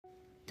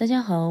大家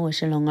好，我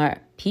是龙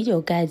儿。啤酒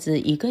盖子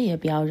一个也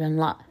不要扔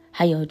了，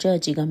还有这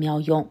几个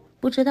妙用，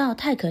不知道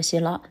太可惜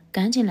了，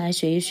赶紧来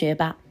学一学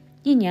吧，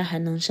一年还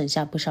能省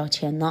下不少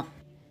钱呢。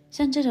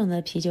像这种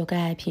的啤酒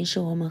盖，平时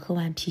我们喝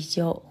完啤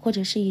酒或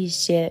者是一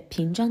些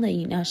瓶装的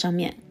饮料上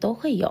面都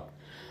会有，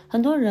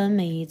很多人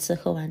每一次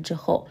喝完之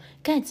后，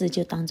盖子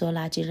就当做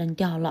垃圾扔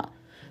掉了。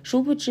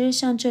殊不知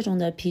像这种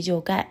的啤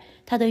酒盖，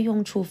它的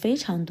用处非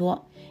常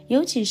多，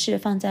尤其是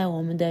放在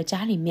我们的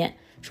家里面、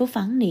厨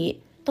房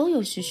里，都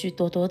有许许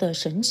多多的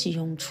神奇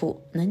用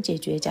处，能解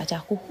决家家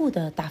户户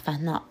的大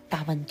烦恼、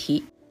大问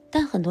题。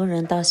但很多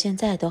人到现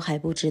在都还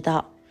不知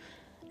道。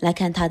来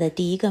看它的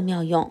第一个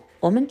妙用，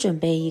我们准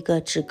备一个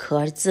纸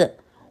壳子，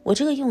我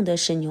这个用的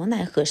是牛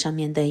奶盒上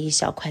面的一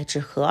小块纸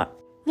盒。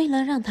为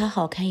了让它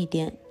好看一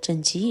点、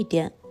整齐一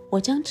点，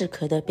我将纸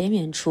壳的边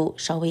缘处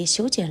稍微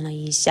修剪了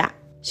一下，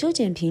修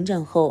剪平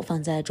整后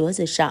放在桌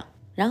子上，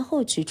然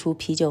后取出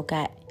啤酒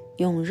盖，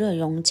用热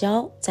熔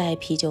胶在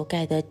啤酒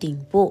盖的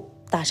顶部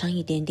打上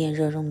一点点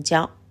热熔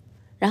胶，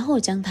然后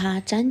将它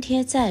粘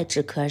贴在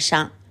纸壳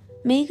上，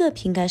每一个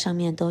瓶盖上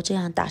面都这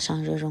样打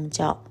上热熔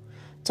胶，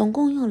总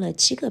共用了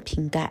7个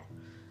瓶盖。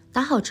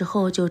打好之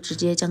后就直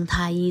接将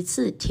它依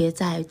次贴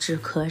在纸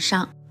壳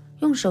上，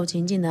用手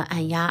紧紧的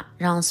按压，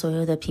让所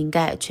有的瓶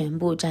盖全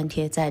部粘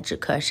贴在纸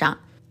壳上。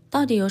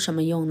到底有什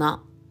么用呢？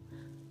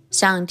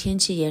像天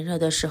气炎热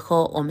的时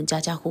候，我们家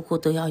家户户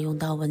都要用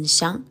到蚊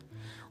香，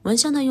蚊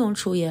香的用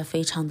处也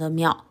非常的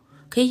妙，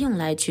可以用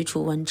来驱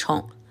除蚊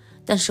虫。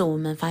但是我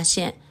们发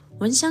现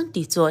蚊香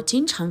底座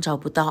经常找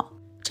不到，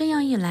这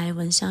样一来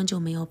蚊香就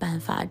没有办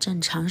法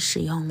正常使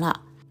用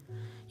了。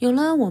有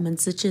了我们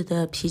自制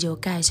的啤酒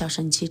盖小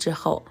神器之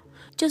后，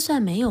就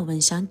算没有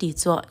蚊香底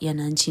座也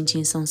能轻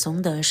轻松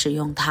松的使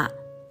用它，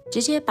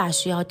直接把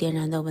需要点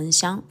燃的蚊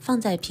香放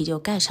在啤酒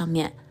盖上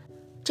面，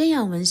这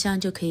样蚊香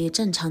就可以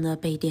正常的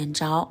被点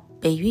着、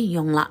被运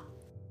用了。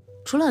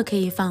除了可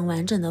以放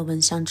完整的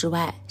蚊香之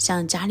外，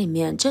像家里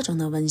面这种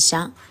的蚊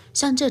香，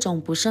像这种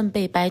不慎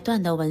被掰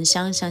断的蚊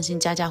香，相信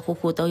家家户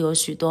户都有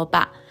许多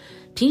吧。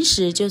平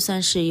时就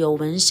算是有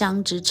蚊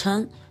香支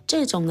撑，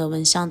这种的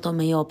蚊香都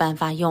没有办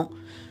法用，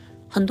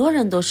很多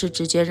人都是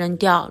直接扔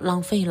掉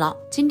浪费了。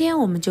今天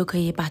我们就可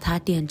以把它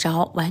点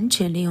着，完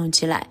全利用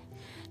起来。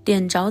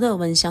点着的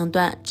蚊香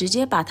段直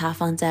接把它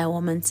放在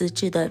我们自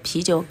制的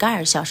啤酒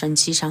盖小神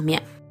器上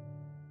面，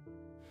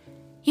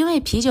因为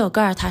啤酒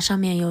盖它上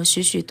面有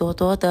许许多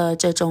多的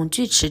这种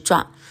锯齿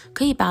状，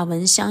可以把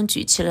蚊香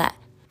举起来，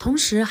同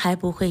时还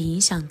不会影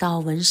响到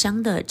蚊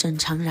香的正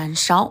常燃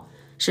烧，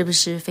是不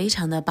是非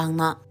常的棒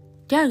呢？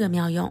第二个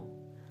妙用，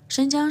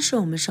生姜是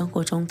我们生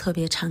活中特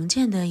别常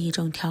见的一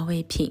种调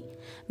味品，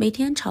每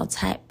天炒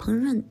菜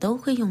烹饪都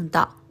会用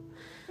到。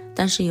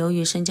但是由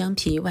于生姜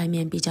皮外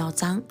面比较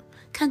脏，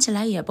看起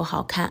来也不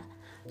好看，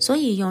所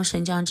以用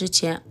生姜之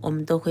前我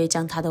们都会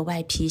将它的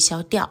外皮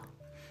削掉。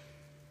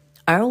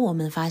而我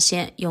们发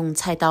现用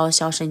菜刀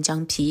削生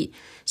姜皮，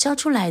削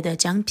出来的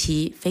姜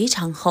皮非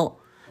常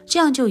厚，这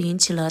样就引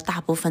起了大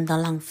部分的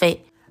浪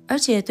费。而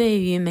且对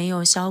于没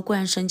有削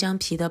惯生姜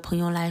皮的朋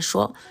友来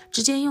说，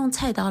直接用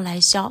菜刀来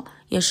削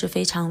也是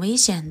非常危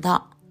险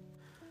的。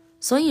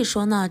所以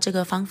说呢，这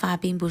个方法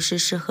并不是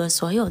适合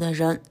所有的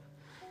人。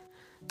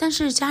但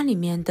是家里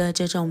面的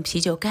这种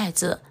啤酒盖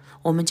子，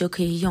我们就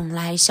可以用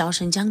来削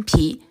生姜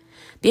皮，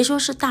别说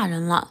是大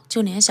人了，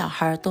就连小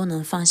孩都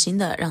能放心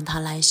的让他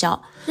来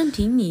削，任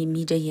凭你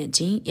眯着眼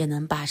睛也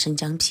能把生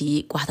姜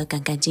皮刮得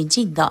干干净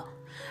净的。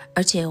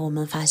而且我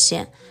们发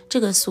现这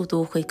个速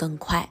度会更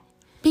快，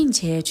并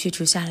且去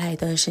除下来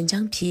的生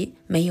姜皮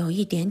没有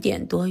一点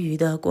点多余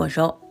的果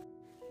肉，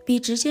比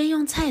直接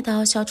用菜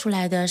刀削出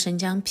来的生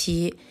姜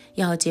皮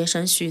要节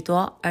省许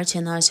多。而且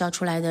呢，削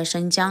出来的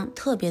生姜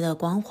特别的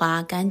光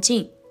滑干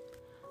净，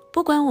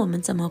不管我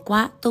们怎么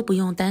刮都不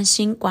用担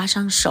心刮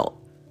伤手。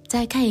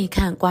再看一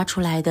看刮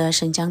出来的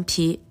生姜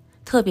皮，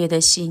特别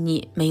的细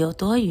腻，没有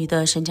多余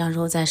的生姜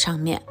肉在上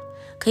面，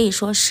可以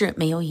说是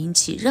没有引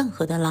起任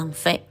何的浪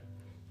费。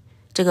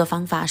这个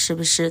方法是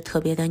不是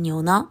特别的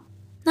牛呢？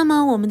那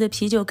么我们的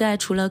啤酒盖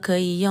除了可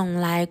以用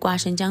来刮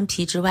生姜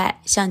皮之外，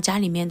像家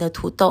里面的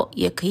土豆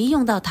也可以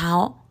用到它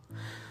哦。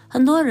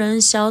很多人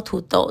削土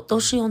豆都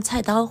是用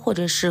菜刀或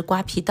者是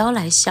刮皮刀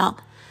来削，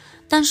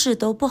但是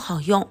都不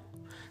好用。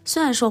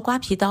虽然说刮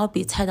皮刀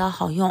比菜刀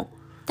好用，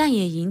但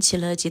也引起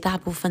了极大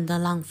部分的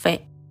浪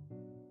费。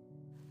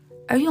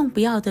而用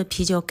不要的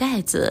啤酒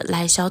盖子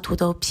来削土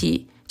豆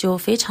皮就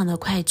非常的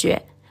快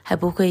捷，还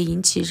不会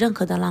引起任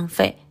何的浪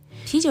费。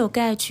啤酒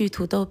盖去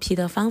土豆皮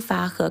的方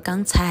法和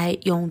刚才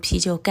用啤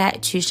酒盖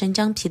去生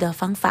姜皮的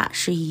方法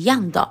是一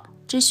样的，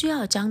只需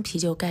要将啤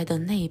酒盖的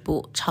内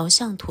部朝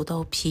向土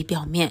豆皮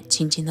表面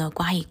轻轻的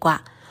刮一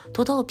刮，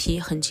土豆皮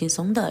很轻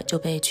松的就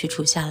被去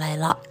除下来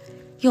了，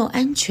又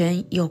安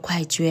全又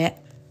快捷。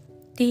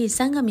第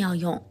3个妙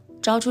用，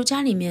找出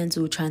家里面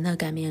祖传的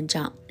擀面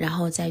杖，然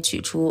后再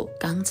取出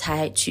刚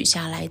才取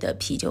下来的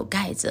啤酒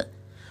盖子。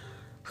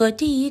和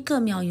第1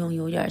个妙用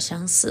有点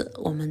相似，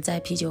我们在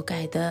啤酒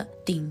盖的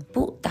顶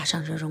部打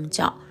上热熔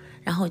胶，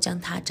然后将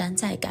它粘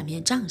在擀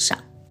面杖上，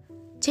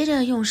接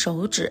着用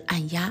手指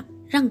按压，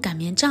让擀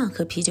面杖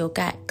和啤酒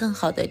盖更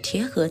好的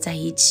贴合在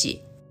一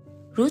起。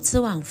如此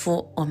往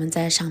复，我们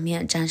在上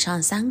面粘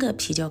上3个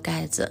啤酒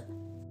盖子，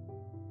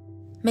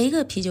每一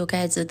个啤酒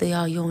盖子都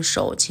要用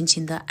手轻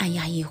轻的按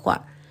压一会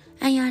儿，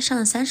按压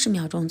上30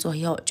秒钟左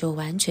右就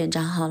完全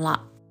粘好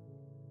了。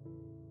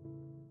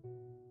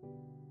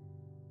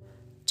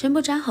全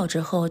部粘好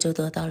之后，就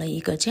得到了一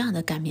个这样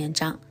的擀面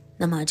杖。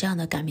那么这样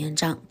的擀面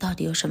杖到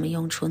底有什么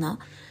用处呢？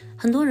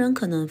很多人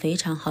可能非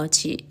常好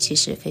奇，其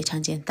实非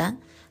常简单，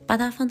把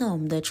它放到我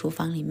们的厨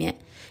房里面，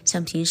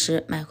像平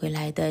时买回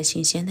来的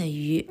新鲜的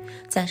鱼，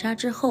宰杀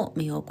之后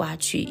没有刮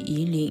去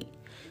鱼鳞，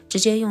直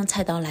接用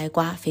菜刀来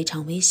刮非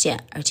常危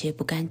险，而且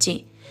不干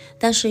净。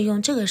但是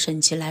用这个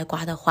神器来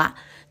刮的话，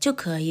就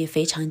可以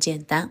非常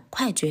简单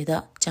快捷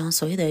的将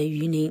所有的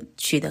鱼鳞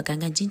取得干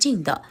干净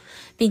净的，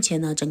并且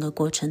呢整个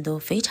过程都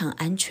非常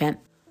安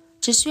全，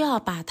只需要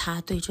把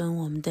它对准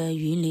我们的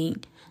鱼鳞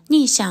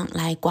逆向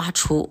来刮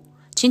除，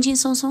轻轻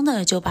松松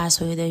的就把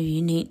所有的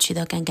鱼鳞取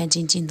得干干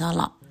净净的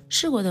了。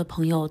试过的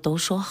朋友都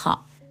说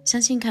好，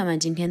相信看完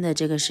今天的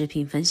这个视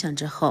频分享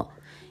之后，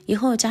以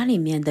后家里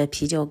面的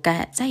啤酒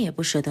盖再也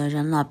不舍得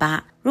扔了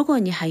吧。如果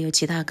你还有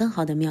其他更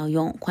好的妙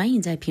用，欢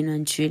迎在评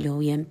论区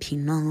留言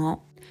评论哦。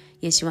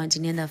也希望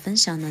今天的分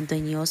享能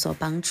对你有所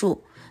帮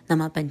助。那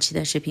么本期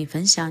的视频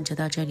分享就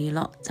到这里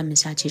了，咱们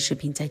下期视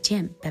频再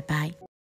见，拜拜。